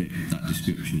fit that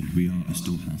description. We are a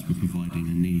storehouse. We're providing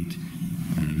a need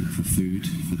for food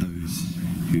for those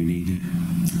who need it.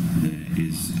 There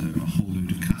is a whole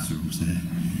load of casseroles there.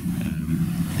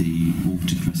 The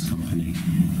watercress company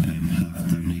have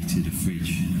donated a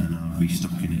fridge and are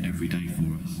restocking it every day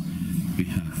for us. We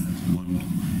have 1,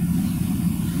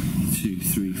 2,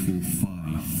 3, 4,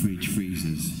 5 fridge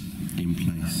freezers in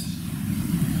place.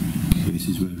 This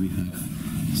is where we have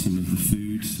some of the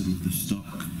food, some of the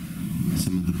stock,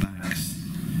 some of the bags.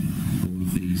 All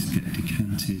of these get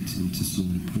decanted into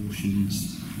smaller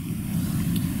portions.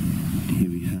 Here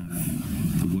we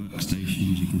have the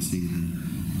workstations. You can see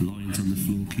the lines on the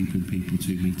floor keeping people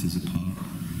 2 meters apart.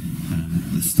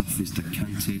 The stuff is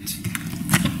decanted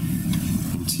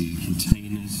into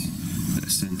containers that are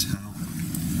sent out.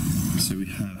 So we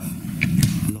have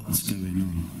lots going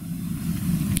on.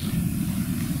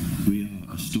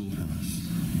 storehouse.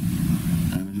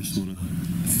 And I just want to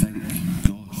thank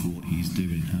God for what he's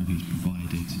doing, how he's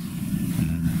provided.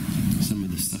 Some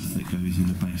of the stuff that goes in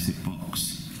a basic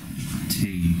box: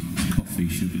 tea, coffee,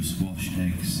 sugar, squash,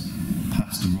 eggs,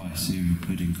 pasta, rice, cereal,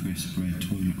 pudding, crisp, bread,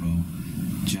 toilet roll,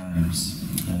 jams,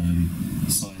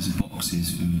 size of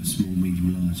boxes for small,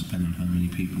 medium, large, depending on how many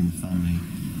people in the family,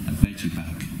 a veggie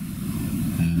bag,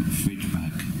 a fridge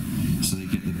bag. So they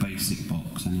get the basic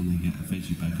box and then they get a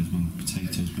veggie bag as well: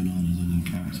 potatoes, bananas, onion,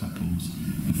 carrots, apples,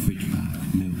 a fridge bag,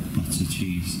 milk, butter,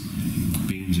 cheese,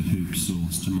 beans and hoops,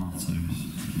 sauce,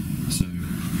 tomatoes. So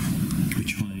we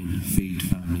try and feed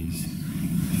families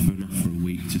for enough for a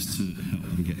week, just to help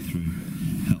them get through,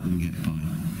 help them get by.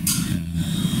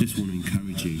 Just want to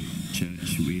encourage you,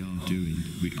 church, we are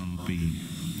being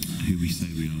who we say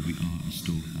we are. We are a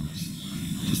storehouse.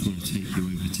 Just want to take you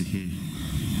over to here.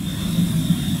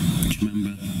 Do you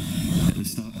remember at the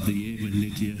start of the year when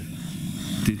Lydia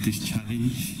did this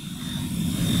challenge?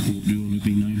 What do we want to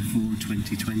be known for in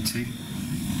 2020?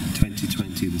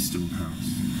 2020, the storehouse.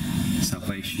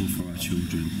 Salvation for our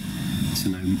children. To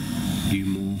know you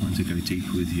more and to go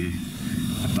deeper with you.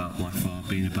 About my father,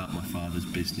 being about my Father's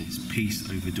business. Peace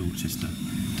over Dorchester.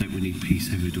 Don't we need peace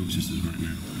over Dorchester right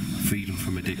now? Freedom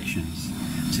from addictions.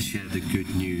 To share the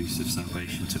good news of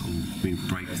salvation to all. Being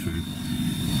breakthrough.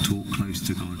 Talk close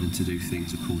to God and to do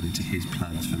things according to his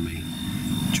plans for me.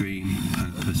 Dream,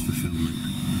 purpose, fulfillment.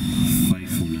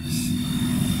 Faithfulness.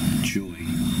 Joy.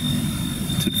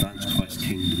 To advance Christ's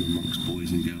kingdom amongst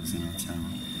boys and girls in our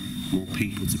town. More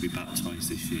people to be baptised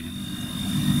this year.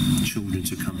 Children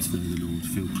to come to know the Lord,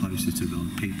 feel closer to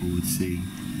God. People would see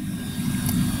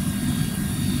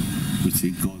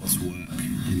God's work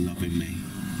in loving me.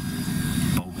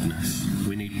 Boldness.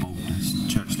 We need boldness.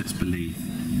 Church, let's believe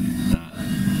that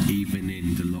even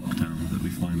in the lockdown that we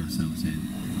find ourselves in,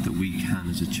 that we can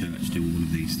as a church do all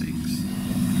of these things.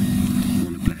 I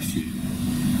want to bless you.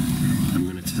 I'm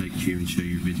going to take you and show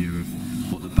you a video of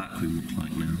what the back room looks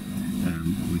like now.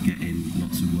 We're getting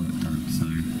lots of work done, so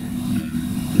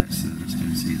let's go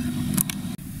and see that.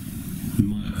 You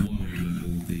might have wondered where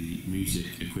all the music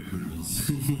equipment was.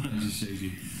 I just showed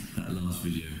you that last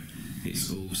video. It's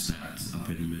all stacked up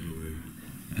in the middle room,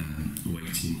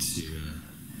 waiting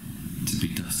to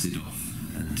be dusted off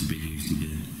and to be used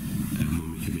again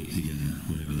when we can meet together,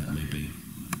 whenever that may be.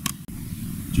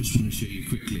 Just want to show you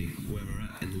quickly where we're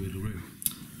at in the middle room.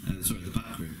 The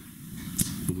back room.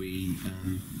 We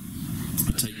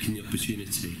are taking the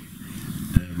opportunity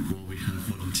while we have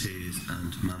volunteers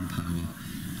and manpower,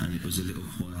 and it was a little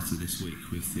quieter this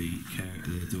week with the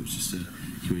Dorchester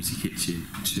Community Kitchen,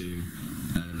 to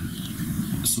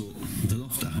sort the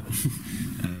loft out.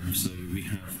 So we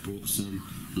have brought some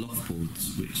loft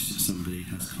boards, which somebody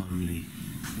has kindly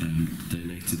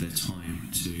donated their time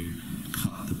to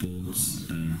cut the boards,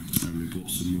 and we brought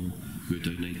some more. We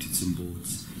donated some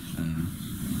boards, and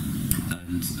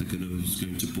are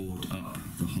going to board up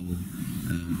the whole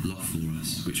loft for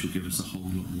us, which will give us a whole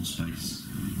lot more space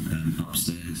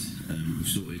upstairs. We've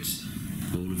sorted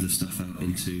all of the stuff out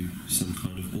into some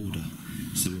kind of order,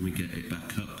 so when we get it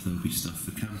back up, there'll be stuff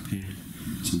for camping,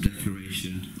 some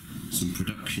decoration, some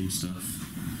production stuff,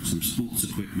 some sports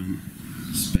equipment,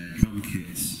 spare drum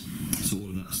kits. So all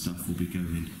of that stuff will be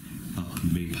going up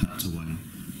and being packed away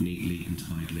neatly and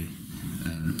tidily,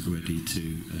 ready to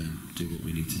do what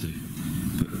we need to do.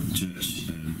 But church,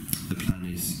 the plan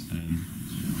is,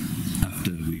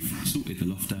 after we've sorted the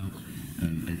loft out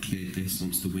and cleared this,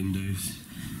 once the windows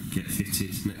get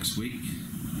fitted next week,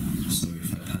 sorry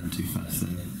if I pan too fast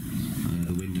there,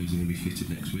 the windows are going to be fitted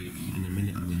next week. In a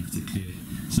minute I'm going to have to clear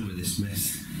some of this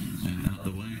mess out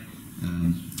the way,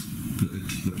 but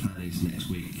the plan is next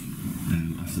week,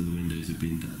 after the windows have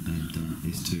been done,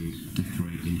 is to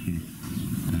decorate in here,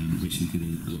 which is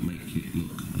going to make it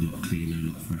look a lot cleaner,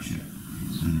 a lot fresher.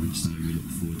 So we look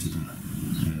forward to that,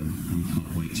 and we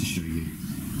can't wait to show you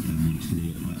what it's going to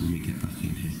look like when we get back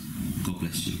in here. God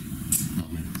bless you.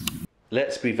 Amen.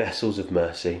 Let's be vessels of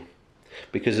mercy,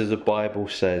 because as the Bible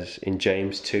says in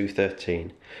James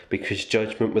 2:13, because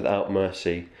judgment without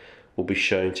mercy will be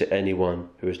shown to anyone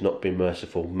who has not been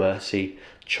merciful. Mercy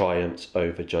triumphs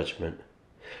over judgment.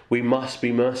 We must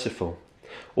be merciful,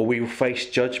 or we will face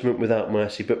judgment without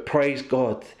mercy. But praise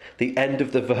God, the end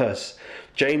of the verse,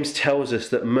 James tells us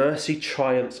that mercy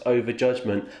triumphs over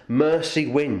judgment. Mercy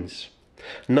wins.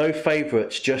 No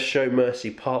favourites, just show mercy.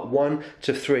 Part 1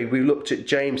 to 3, we looked at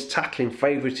James tackling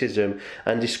favouritism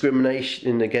and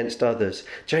discrimination against others.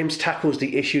 James tackles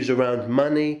the issues around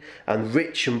money and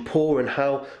rich and poor and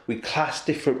how we class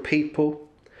different people.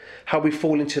 how we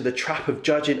fall into the trap of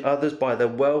judging others by their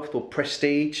wealth or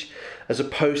prestige as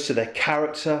opposed to their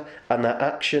character and their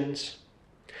actions.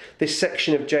 This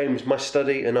section of James, my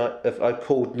study, and I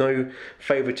called No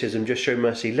Favoritism, Just Show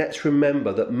Mercy. Let's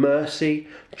remember that mercy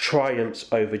triumphs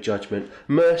over judgment.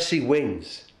 Mercy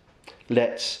wins.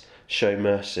 Let's show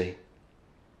mercy.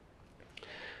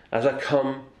 As I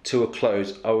come to a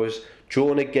close, I was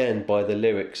drawn again by the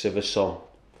lyrics of a song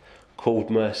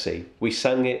called Mercy. We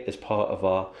sang it as part of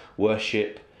our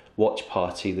worship watch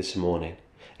party this morning.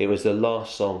 It was the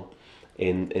last song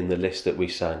in the list that we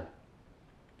sang.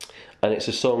 And it's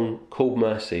a song called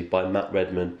Mercy by Matt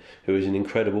Redman, who is an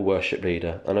incredible worship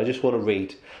leader. And I just want to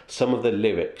read some of the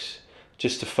lyrics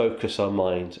just to focus our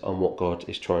mind on what God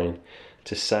is trying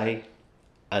to say.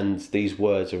 And these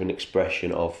words are an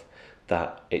expression of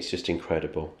that. It's just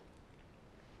incredible.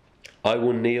 I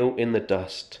will kneel in the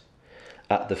dust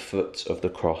at the foot of the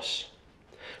cross,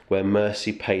 where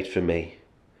mercy paid for me,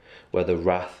 where the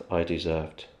wrath I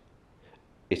deserved.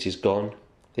 It is gone,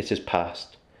 it has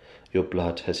passed, your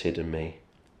blood has hidden me.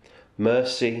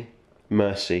 Mercy,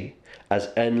 mercy, as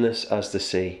endless as the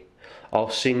sea, I'll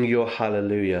sing your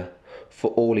hallelujah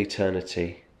for all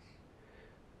eternity.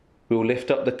 We will lift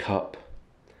up the cup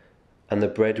and the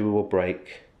bread we will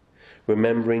break,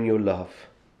 remembering your love.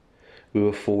 We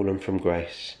were fallen from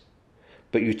grace,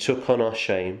 but you took on our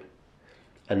shame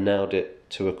and nailed it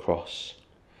to a cross.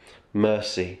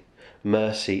 Mercy,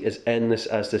 mercy, as endless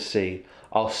as the sea,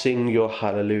 I'll sing your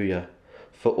hallelujah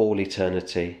for all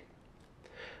eternity.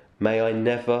 May I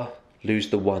never lose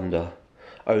the wonder,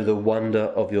 oh the wonder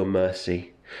of your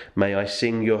mercy. May I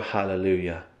sing your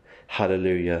hallelujah,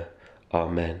 hallelujah,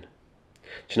 amen.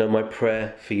 Do you know, my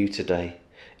prayer for you today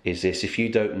is this: if you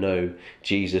don't know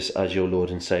Jesus as your Lord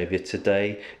and Saviour,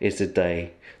 today is the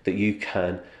day that you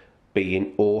can be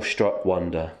in awestruck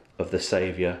wonder of the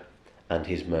Saviour and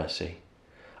his mercy.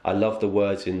 I love the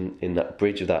words in that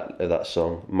bridge of that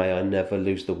song. May I never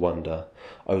lose the wonder,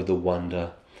 oh the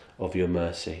wonder of your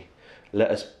mercy. Let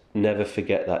us never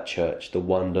forget that, church, the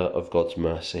wonder of God's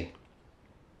mercy.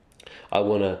 I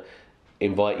want to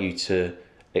invite you to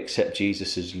accept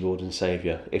Jesus as Lord and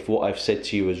Saviour. If what I've said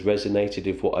to you has resonated,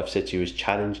 if what I've said to you has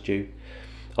challenged you,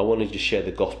 I want to just share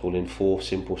the gospel in 4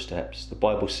 simple steps. The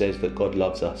Bible says that God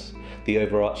loves us. The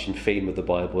overarching theme of the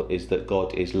Bible is that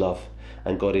God is love,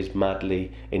 and God is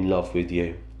madly in love with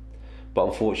you. But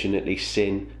unfortunately,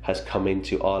 sin has come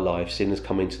into our lives. Sin has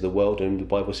come into the world, and the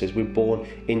Bible says we're born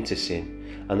into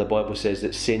sin. And the Bible says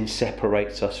that sin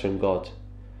separates us from God.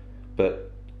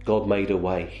 But God made a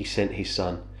way. He sent his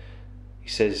Son. He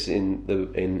says in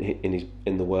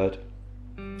the Word,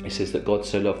 it says that God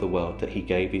so loved the world that he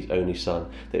gave his only Son,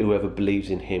 that whoever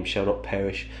believes in him shall not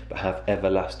perish but have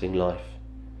everlasting life.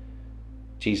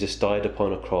 Jesus died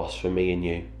upon a cross for me and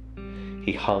you.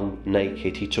 He hung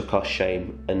naked, he took our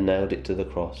shame and nailed it to the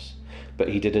cross. But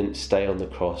he didn't stay on the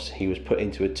cross. He was put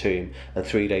into a tomb, and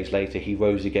 3 days later he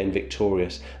rose again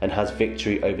victorious and has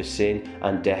victory over sin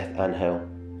and death and hell.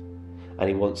 And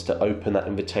he wants to open that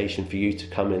invitation for you to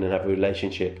come in and have a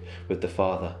relationship with the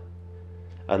Father.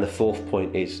 And the 4th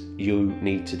point is you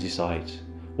need to decide,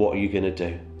 what are you going to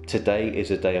do? Today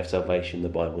is a day of salvation, the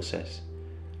Bible says.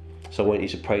 So I want you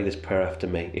to pray this prayer after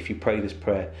me. If you pray this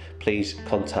prayer, please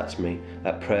contact me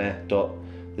at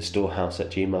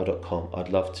prayer.thestorehouse@gmail.com. I'd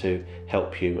love to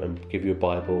help you and give you a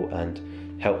Bible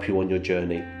and help you on your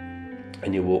journey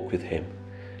and your walk with him.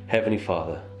 Heavenly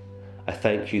Father, I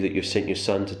thank you that you sent your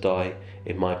Son to die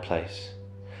in my place.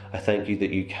 I thank you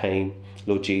that you came,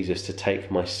 Lord Jesus, to take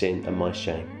my sin and my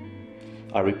shame.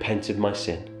 I repent of my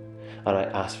sin and I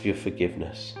ask for your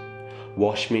forgiveness.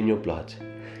 Wash me in your blood,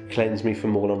 cleanse me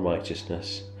from all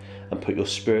unrighteousness, and put your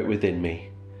Spirit within me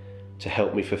to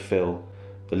help me fulfill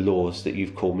the laws that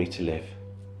you've called me to live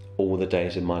all the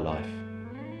days of my life.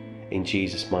 In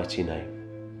Jesus' mighty name,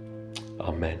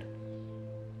 amen.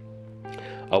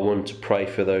 I want to pray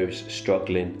for those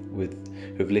struggling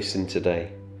who've listened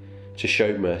today to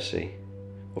show mercy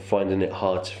or finding it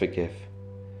hard to forgive.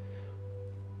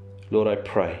 Lord, I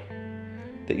pray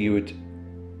that you would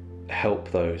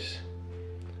help those,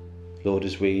 Lord,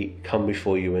 as we come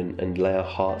before you and lay our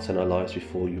hearts and our lives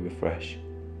before you afresh.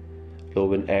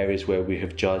 Lord, in areas where we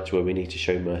have judged, where we need to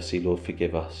show mercy, Lord,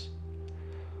 forgive us.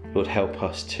 Lord, help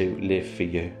us to live for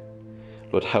you.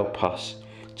 Lord, help us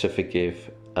to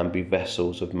forgive and be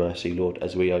vessels of mercy, Lord,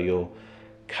 as we are your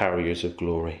carriers of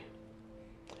glory.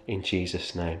 In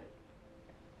Jesus' name,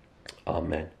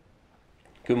 amen.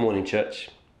 Good morning, church.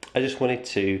 I just wanted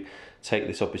to take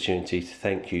this opportunity to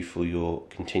thank you for your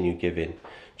continued giving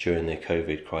during the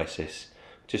COVID crisis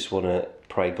just want to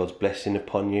pray God's blessing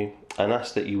upon you and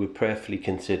ask that you would prayerfully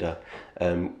consider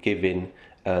giving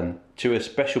to a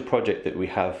special project that we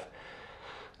have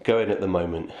going at the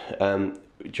moment.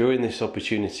 During this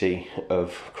opportunity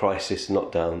of crisis and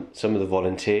lockdown, some of the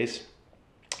volunteers,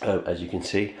 as you can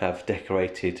see, have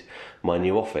decorated my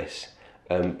new office.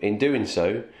 In doing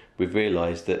so, we've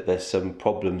realised that there's some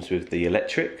problems with the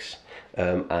electrics,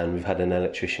 and we've had an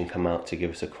electrician come out to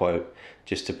give us a quote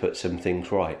just to put some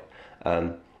things right.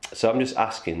 So I'm just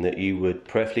asking that you would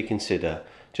prayerfully consider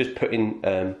just putting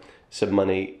some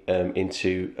money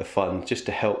into a fund just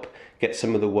to help get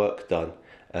some of the work done.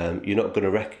 You're not going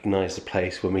to recognise the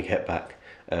place when we get back.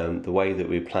 The way that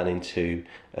we're planning to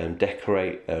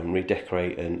decorate,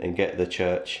 redecorate and get the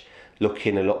church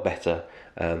looking a lot better.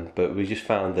 But we just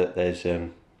found that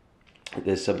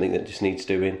there's something that just needs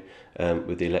doing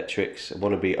with the electrics. I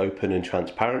want to be open and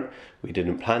transparent. We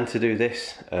didn't plan to do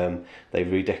this. They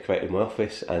redecorated my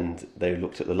office and they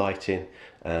looked at the lighting,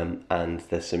 and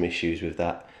there's some issues with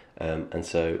that. And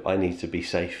so I need to be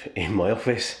safe in my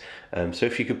office. So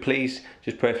if you could please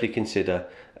just prayerfully consider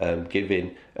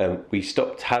giving. We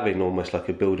stopped having almost like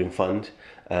a building fund,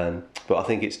 but I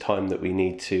think it's time that we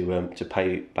need to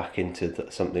pay back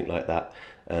into something like that,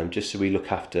 just so we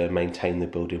look after and maintain the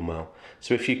building well.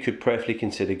 So if you could prayerfully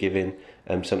consider giving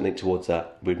something towards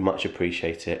that, we'd much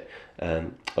appreciate it.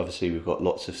 Obviously we've got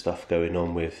lots of stuff going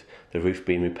on with the roof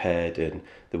being repaired and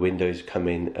the windows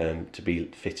coming to be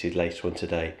fitted later on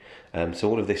today. So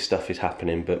all of this stuff is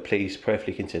happening, but please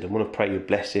prayerfully consider. I want to pray your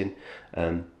blessing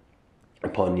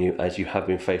upon you as you have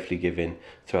been faithfully giving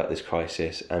throughout this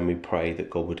crisis, and we pray that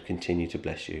God would continue to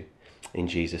bless you. In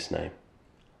Jesus' name,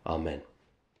 amen.